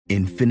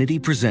Infiniti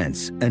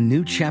presents a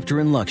new chapter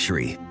in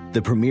luxury,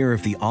 the premiere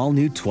of the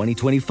all-new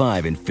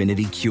 2025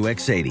 Infiniti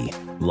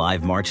QX80,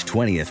 live March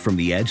 20th from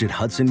the Edge at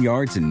Hudson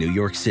Yards in New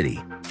York City,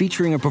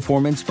 featuring a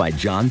performance by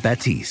Jon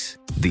Batiste.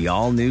 The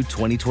all-new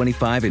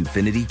 2025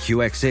 Infiniti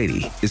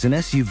QX80 is an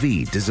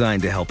SUV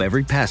designed to help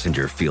every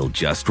passenger feel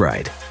just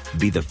right.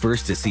 Be the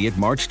first to see it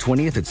March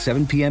 20th at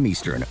 7 p.m.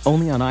 Eastern,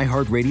 only on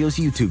iHeartRadio's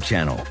YouTube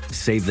channel.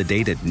 Save the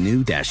date at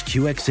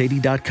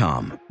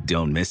new-QX80.com.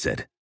 Don't miss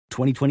it.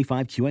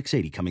 2025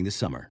 QX80 coming this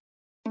summer.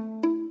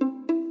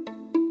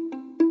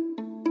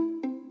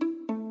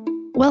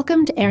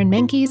 Welcome to Aaron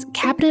Mahnke's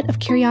Cabinet of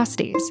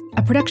Curiosities,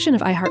 a production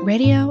of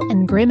iHeartRadio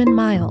and Grim and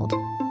Mild.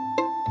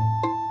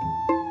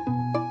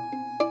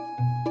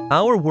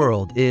 Our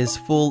world is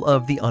full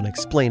of the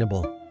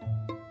unexplainable.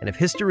 And if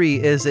history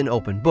is an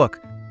open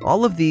book,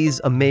 all of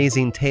these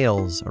amazing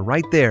tales are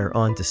right there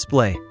on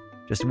display,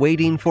 just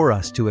waiting for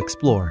us to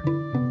explore.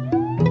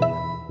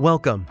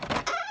 Welcome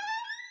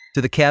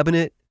to the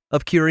Cabinet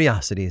of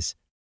Curiosities.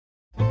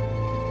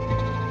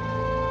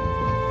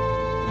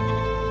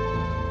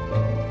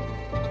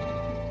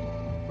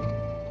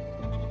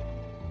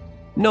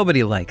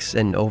 Nobody likes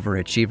an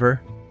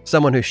overachiever,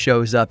 someone who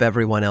shows up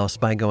everyone else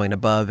by going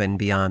above and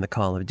beyond the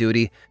call of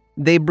duty.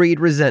 They breed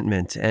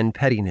resentment and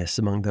pettiness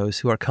among those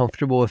who are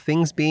comfortable with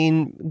things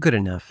being good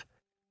enough.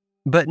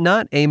 But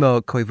not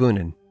Eemo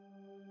Koivunen.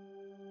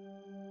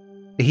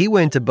 He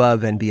went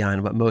above and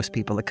beyond what most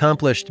people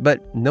accomplished,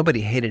 but nobody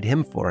hated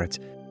him for it.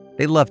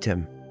 They loved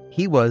him.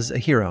 He was a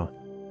hero.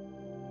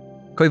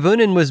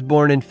 Koivunen was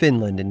born in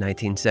Finland in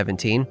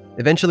 1917,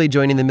 eventually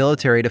joining the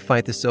military to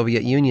fight the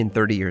Soviet Union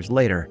 30 years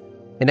later.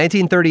 In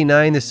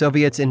 1939, the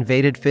Soviets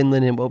invaded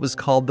Finland in what was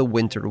called the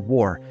Winter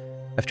War.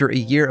 After a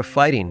year of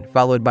fighting,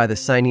 followed by the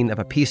signing of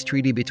a peace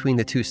treaty between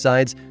the two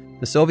sides,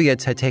 the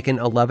Soviets had taken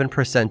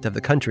 11% of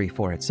the country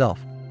for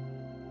itself.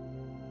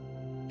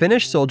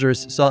 Finnish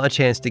soldiers saw a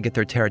chance to get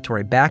their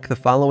territory back the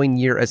following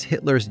year as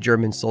Hitler's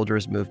German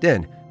soldiers moved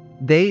in.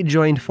 They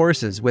joined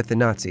forces with the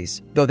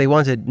Nazis, though they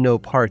wanted no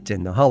part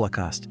in the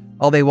Holocaust.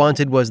 All they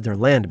wanted was their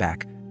land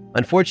back.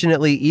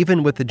 Unfortunately,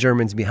 even with the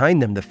Germans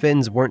behind them, the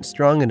Finns weren't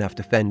strong enough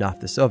to fend off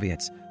the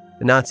Soviets.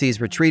 The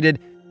Nazis retreated,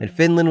 and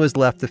Finland was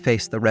left to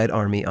face the Red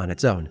Army on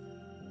its own.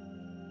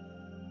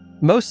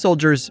 Most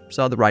soldiers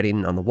saw the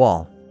writing on the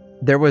wall.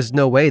 There was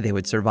no way they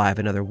would survive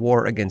another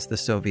war against the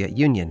Soviet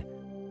Union.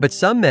 But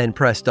some men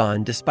pressed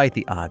on despite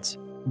the odds.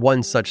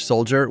 One such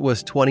soldier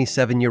was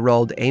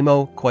 27-year-old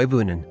Eemo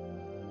Koivunen.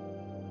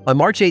 On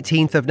March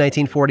 18th of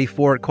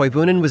 1944,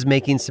 Koivunen was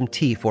making some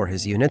tea for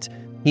his unit.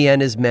 He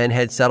and his men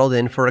had settled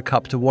in for a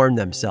cup to warm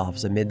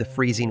themselves amid the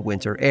freezing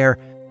winter air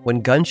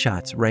when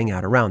gunshots rang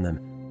out around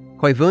them.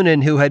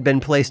 Koivunen, who had been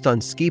placed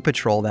on ski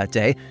patrol that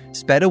day,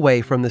 sped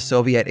away from the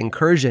Soviet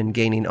incursion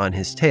gaining on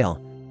his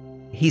tail.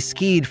 He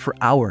skied for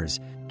hours,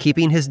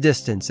 keeping his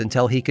distance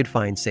until he could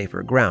find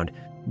safer ground,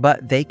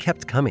 but they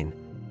kept coming.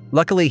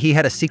 Luckily, he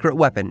had a secret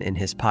weapon in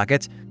his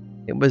pocket.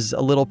 It was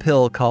a little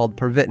pill called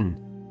Pervitin.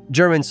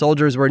 German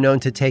soldiers were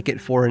known to take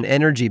it for an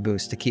energy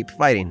boost to keep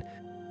fighting.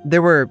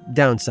 There were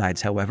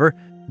downsides, however.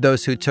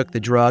 Those who took the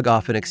drug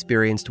often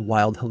experienced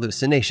wild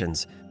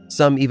hallucinations.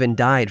 Some even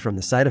died from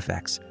the side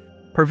effects.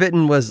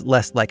 Pervitin was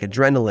less like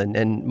adrenaline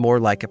and more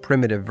like a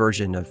primitive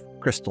version of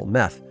crystal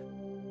meth.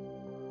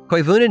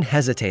 Koivunen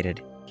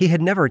hesitated. He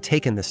had never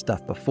taken the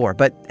stuff before,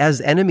 but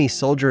as enemy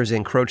soldiers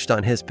encroached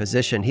on his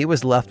position, he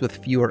was left with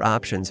fewer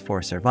options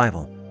for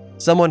survival.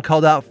 Someone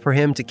called out for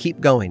him to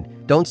keep going.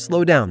 "Don't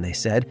slow down," they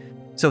said.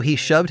 So he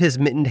shoved his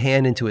mittened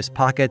hand into his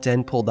pocket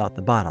and pulled out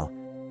the bottle.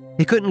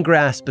 He couldn't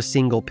grasp a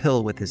single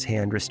pill with his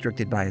hand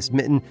restricted by his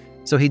mitten,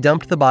 so he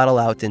dumped the bottle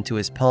out into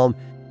his palm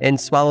and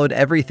swallowed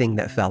everything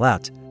that fell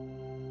out.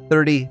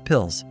 30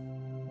 pills.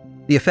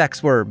 The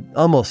effects were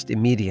almost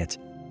immediate.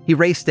 He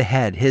raced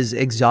ahead, his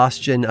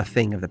exhaustion a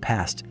thing of the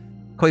past.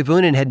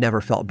 Koivunen had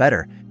never felt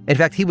better. In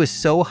fact, he was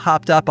so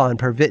hopped up on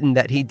Pervitin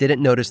that he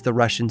didn't notice the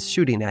Russians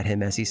shooting at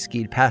him as he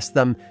skied past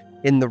them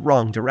in the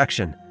wrong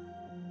direction.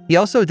 He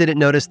also didn't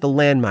notice the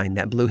landmine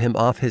that blew him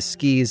off his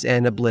skis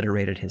and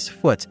obliterated his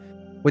foot.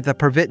 With the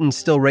Pervitin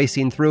still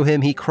racing through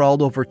him, he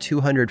crawled over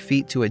 200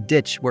 feet to a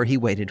ditch where he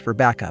waited for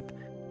backup.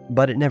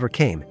 But it never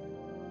came.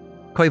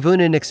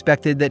 Koivunen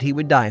expected that he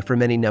would die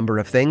from any number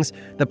of things: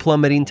 the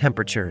plummeting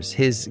temperatures,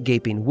 his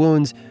gaping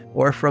wounds,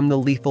 or from the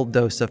lethal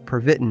dose of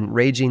Pervitin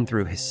raging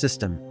through his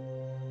system.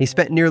 He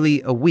spent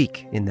nearly a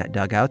week in that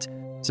dugout,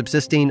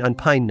 subsisting on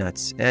pine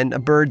nuts and a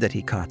bird that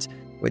he caught,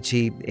 which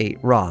he ate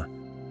raw.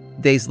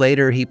 Days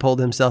later, he pulled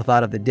himself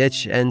out of the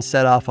ditch and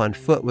set off on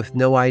foot with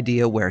no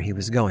idea where he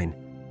was going.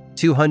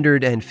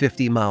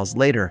 250 miles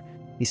later,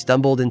 he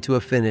stumbled into a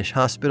Finnish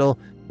hospital,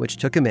 which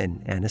took him in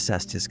and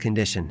assessed his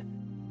condition.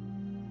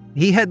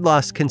 He had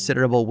lost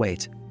considerable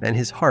weight, and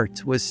his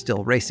heart was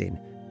still racing,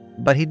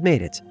 but he'd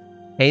made it.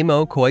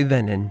 Eemo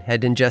Koivunen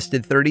had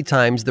ingested 30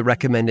 times the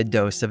recommended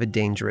dose of a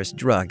dangerous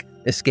drug,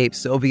 escaped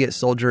Soviet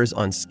soldiers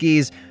on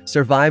skis,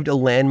 survived a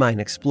landmine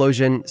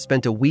explosion,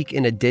 spent a week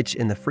in a ditch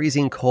in the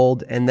freezing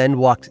cold, and then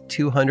walked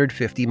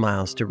 250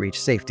 miles to reach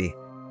safety.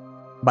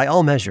 By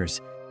all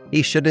measures,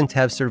 He shouldn't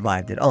have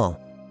survived at all.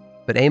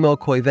 But Amo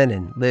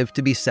Koivunen lived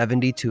to be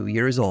 72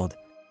 years old.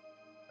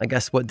 I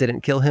guess what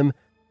didn't kill him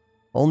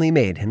only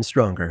made him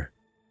stronger.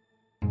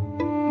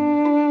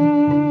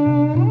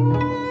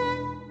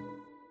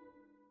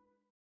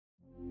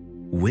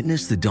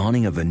 Witness the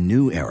dawning of a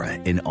new era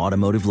in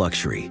automotive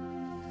luxury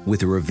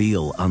with a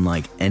reveal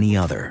unlike any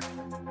other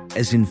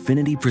as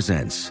Infiniti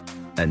presents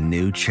a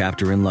new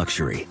chapter in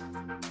luxury,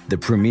 the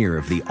premiere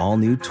of the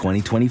all-new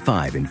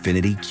 2025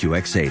 Infiniti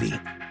QX80.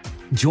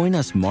 Join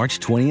us March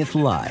 20th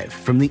live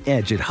from the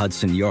Edge at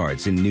Hudson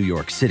Yards in New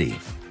York City,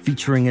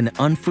 featuring an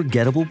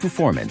unforgettable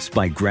performance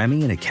by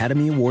Grammy and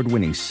Academy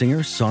Award-winning singer,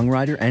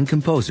 songwriter, and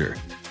composer,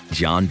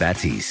 Jon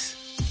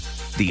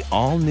Batiste. The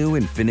all-new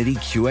Infiniti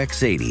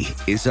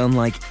QX80 is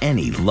unlike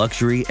any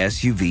luxury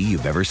SUV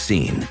you've ever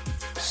seen.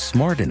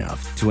 Smart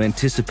enough to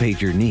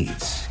anticipate your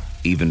needs,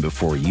 even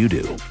before you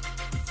do.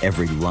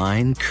 Every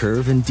line,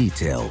 curve, and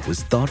detail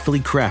was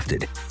thoughtfully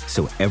crafted,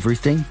 so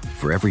everything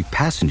for every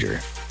passenger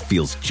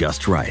feels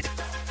just right.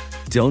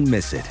 Don't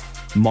miss it.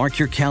 Mark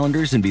your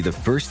calendars and be the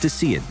first to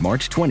see it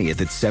March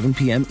 20th at 7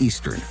 p.m.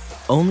 Eastern,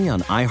 only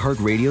on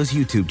iHeartRadio's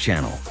YouTube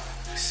channel.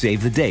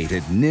 Save the date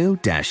at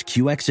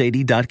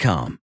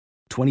new-QX80.com.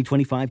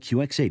 2025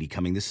 QX80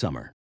 coming this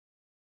summer.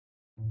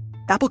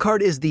 Apple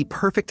Card is the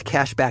perfect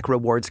cashback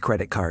rewards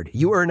credit card.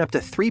 You earn up to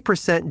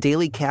 3%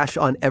 daily cash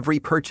on every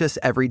purchase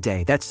every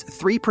day. That's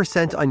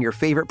 3% on your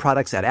favorite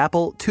products at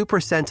Apple,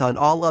 2% on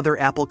all other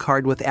Apple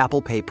Card with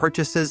Apple Pay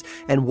purchases,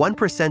 and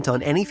 1%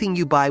 on anything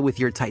you buy with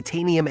your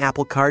titanium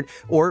Apple Card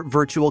or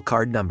virtual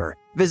card number.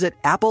 Visit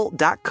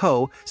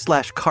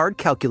apple.co/card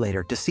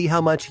calculator to see how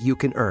much you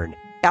can earn.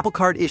 Apple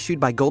Card issued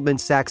by Goldman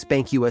Sachs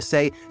Bank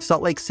USA,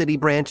 Salt Lake City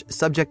branch,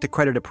 subject to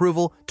credit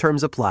approval.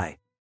 Terms apply.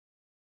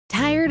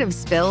 Tired of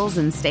spills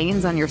and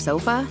stains on your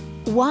sofa?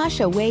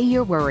 Wash away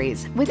your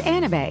worries with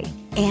Anabei.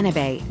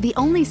 Anabei, the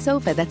only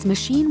sofa that's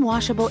machine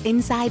washable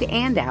inside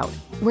and out,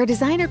 where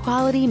designer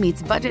quality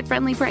meets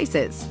budget-friendly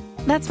prices.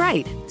 That's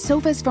right,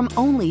 sofas from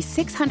only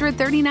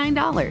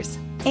 $639.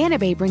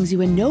 Anabei brings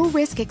you a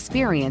no-risk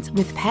experience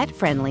with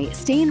pet-friendly,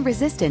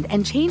 stain-resistant,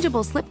 and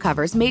changeable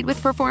slipcovers made with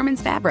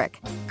performance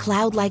fabric,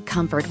 cloud-like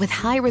comfort with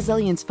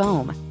high-resilience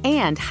foam,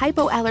 and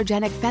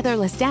hypoallergenic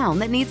featherless down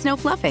that needs no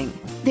fluffing.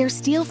 Their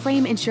steel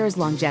frame ensures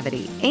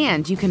longevity,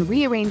 and you can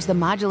rearrange the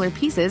modular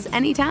pieces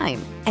anytime.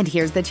 And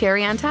here's the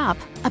cherry on top,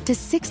 up to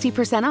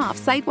 60% off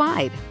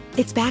site-wide.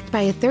 It's backed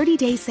by a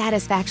 30-day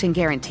satisfaction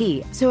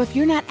guarantee, so if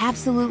you're not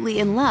absolutely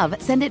in love,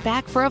 send it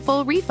back for a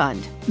full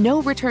refund. No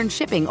return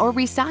shipping or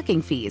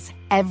restocking fees.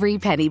 Every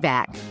penny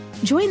back.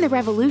 Join the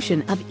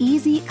revolution of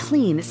easy,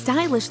 clean,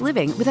 stylish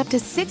living with up to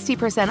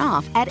 60%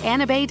 off at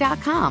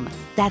anabei.com.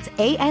 That's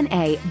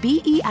ANABEI.com.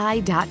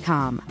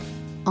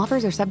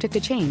 Offers are subject to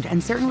change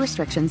and certain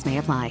restrictions may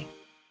apply.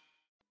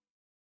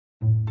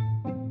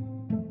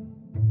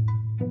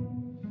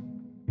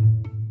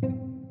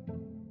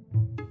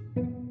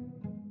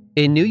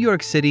 In New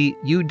York City,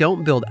 you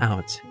don't build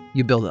out,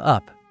 you build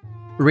up.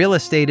 Real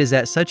estate is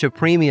at such a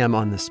premium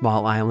on the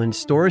small island,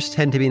 stores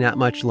tend to be not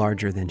much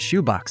larger than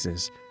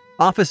shoeboxes.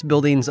 Office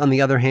buildings, on the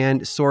other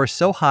hand, soar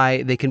so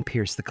high they can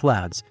pierce the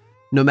clouds.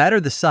 No matter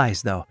the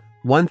size, though,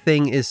 one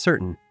thing is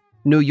certain.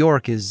 New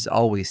York is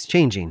always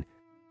changing.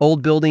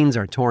 Old buildings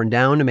are torn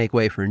down to make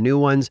way for new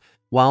ones,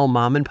 while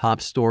mom-and-pop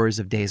stores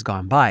of days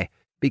gone by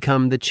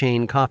become the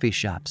chain coffee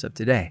shops of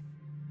today.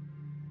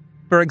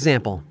 For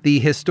example, the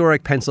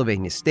historic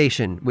Pennsylvania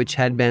Station, which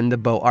had been the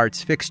Beaux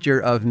Arts fixture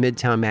of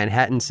Midtown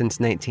Manhattan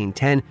since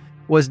 1910,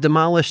 was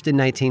demolished in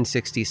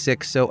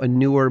 1966 so a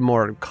newer,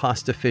 more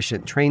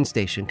cost-efficient train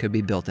station could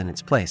be built in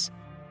its place.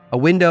 A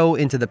window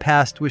into the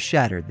past was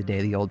shattered the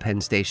day the old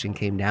Penn Station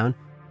came down,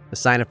 a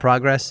sign of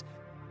progress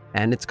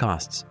and its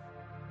costs.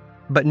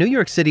 But New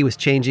York City was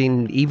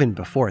changing even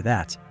before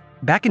that.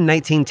 Back in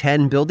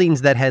 1910,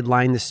 buildings that had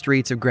lined the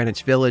streets of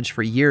Greenwich Village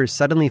for years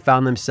suddenly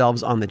found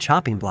themselves on the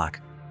chopping block.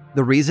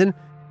 The reason?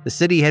 The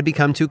city had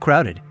become too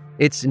crowded.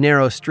 Its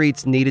narrow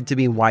streets needed to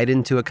be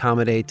widened to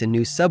accommodate a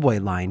new subway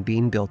line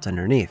being built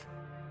underneath.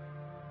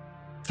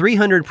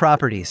 300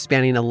 properties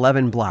spanning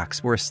 11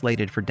 blocks were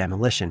slated for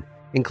demolition,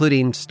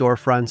 including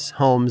storefronts,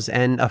 homes,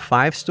 and a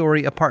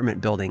 5-story apartment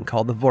building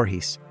called the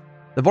Voorhees.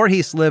 The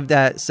Voorhees lived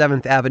at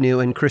 7th Avenue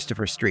and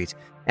Christopher Street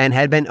and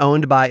had been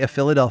owned by a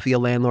Philadelphia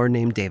landlord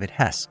named David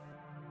Hess.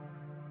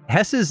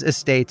 Hess's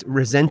estate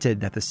resented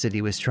that the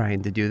city was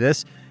trying to do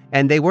this,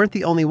 and they weren't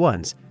the only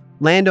ones.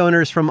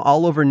 Landowners from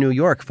all over New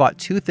York fought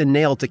tooth and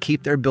nail to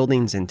keep their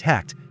buildings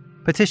intact.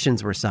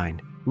 Petitions were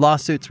signed,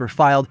 lawsuits were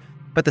filed,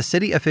 but the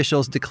city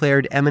officials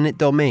declared eminent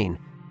domain,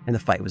 and the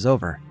fight was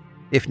over.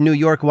 If New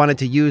York wanted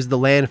to use the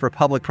land for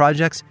public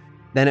projects,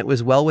 then it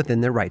was well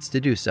within their rights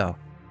to do so.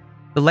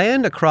 The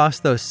land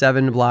across those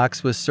 7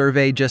 blocks was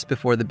surveyed just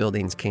before the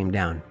buildings came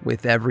down,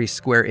 with every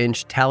square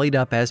inch tallied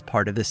up as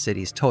part of the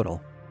city's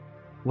total.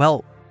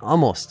 Well,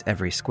 almost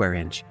every square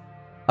inch.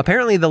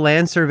 Apparently, the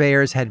land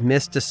surveyors had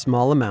missed a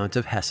small amount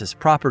of Hess's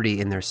property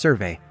in their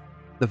survey.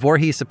 The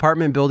Voorhees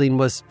apartment building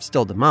was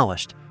still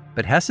demolished,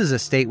 but Hess's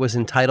estate was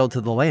entitled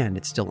to the land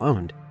it still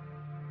owned.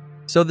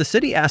 So the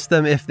city asked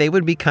them if they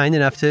would be kind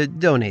enough to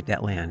donate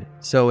that land,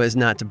 so as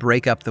not to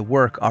break up the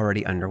work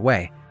already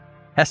underway.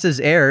 Hess's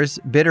heirs,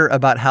 bitter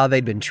about how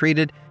they'd been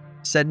treated,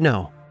 said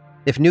no.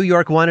 If New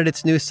York wanted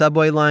its new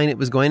subway line, it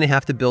was going to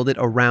have to build it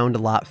around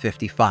Lot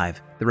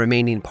 55, the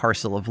remaining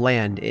parcel of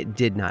land it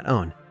did not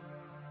own.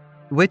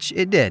 Which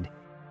it did.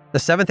 The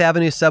 7th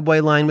Avenue subway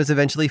line was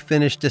eventually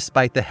finished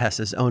despite the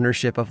Hess's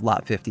ownership of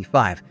Lot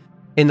 55.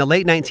 In the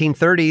late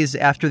 1930s,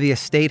 after the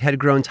estate had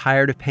grown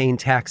tired of paying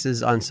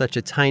taxes on such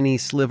a tiny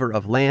sliver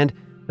of land,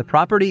 the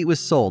property was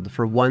sold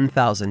for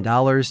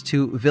 $1,000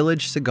 to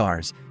Village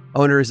Cigars,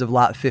 owners of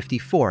Lot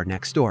 54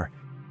 next door.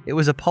 It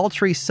was a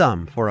paltry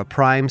sum for a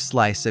prime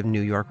slice of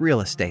New York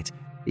real estate,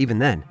 even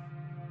then.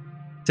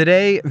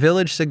 Today,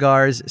 Village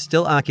Cigars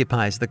still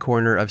occupies the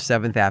corner of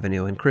 7th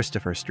Avenue and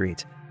Christopher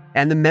Street,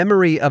 and the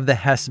memory of the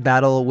Hess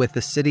battle with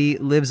the city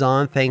lives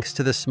on thanks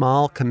to the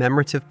small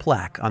commemorative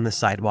plaque on the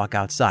sidewalk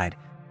outside.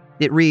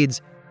 It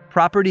reads,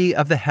 "Property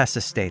of the Hess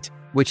Estate,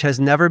 which has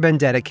never been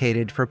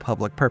dedicated for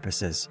public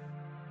purposes."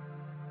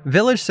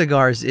 Village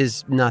Cigars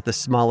is not the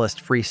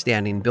smallest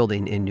freestanding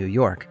building in New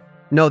York.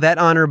 No, that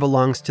honor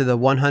belongs to the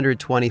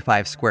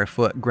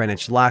 125-square-foot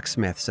Greenwich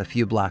Locksmiths a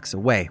few blocks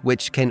away,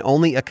 which can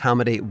only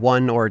accommodate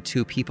 1 or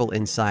 2 people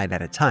inside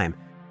at a time.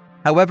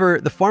 However,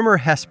 the former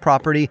Hess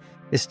property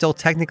is still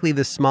technically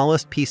the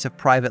smallest piece of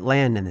private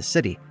land in the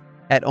city,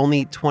 at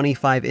only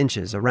 25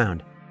 inches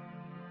around.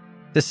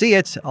 To see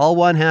it, all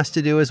one has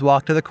to do is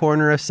walk to the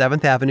corner of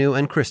 7th Avenue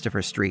and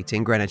Christopher Street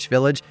in Greenwich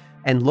Village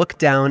and look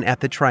down at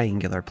the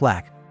triangular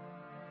plaque.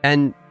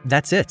 And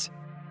that's it.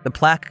 The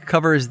plaque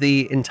covers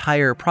the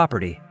entire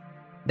property.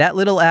 That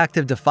little act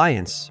of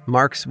defiance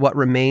marks what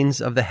remains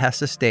of the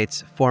Hess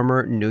Estate's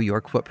former New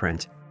York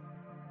footprint.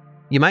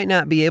 You might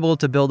not be able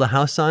to build a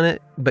house on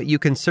it, but you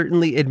can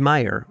certainly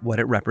admire what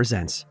it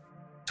represents.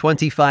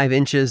 25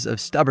 inches of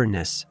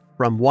stubbornness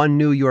from one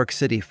New York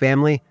City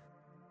family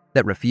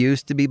that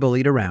refused to be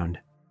bullied around.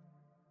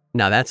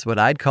 Now that's what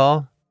I'd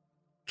call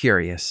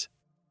curious.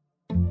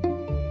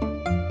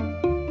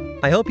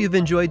 I hope you've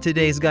enjoyed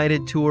today's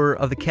guided tour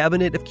of the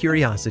Cabinet of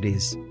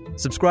Curiosities.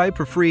 Subscribe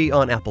for free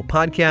on Apple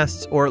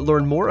Podcasts or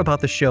learn more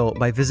about the show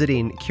by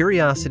visiting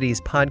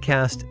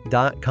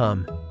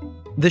curiositiespodcast.com.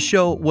 This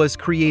show was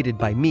created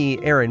by me,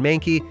 Aaron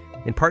Mahnke,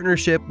 in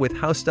partnership with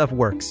How Stuff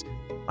Works.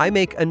 I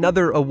make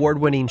another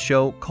award-winning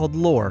show called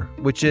Lore,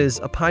 which is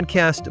a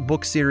podcast,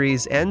 book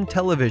series, and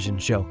television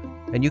show,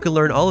 and you can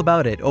learn all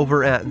about it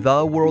over at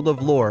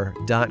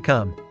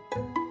theworldoflore.com.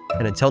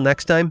 And until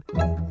next time,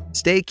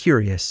 stay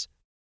curious.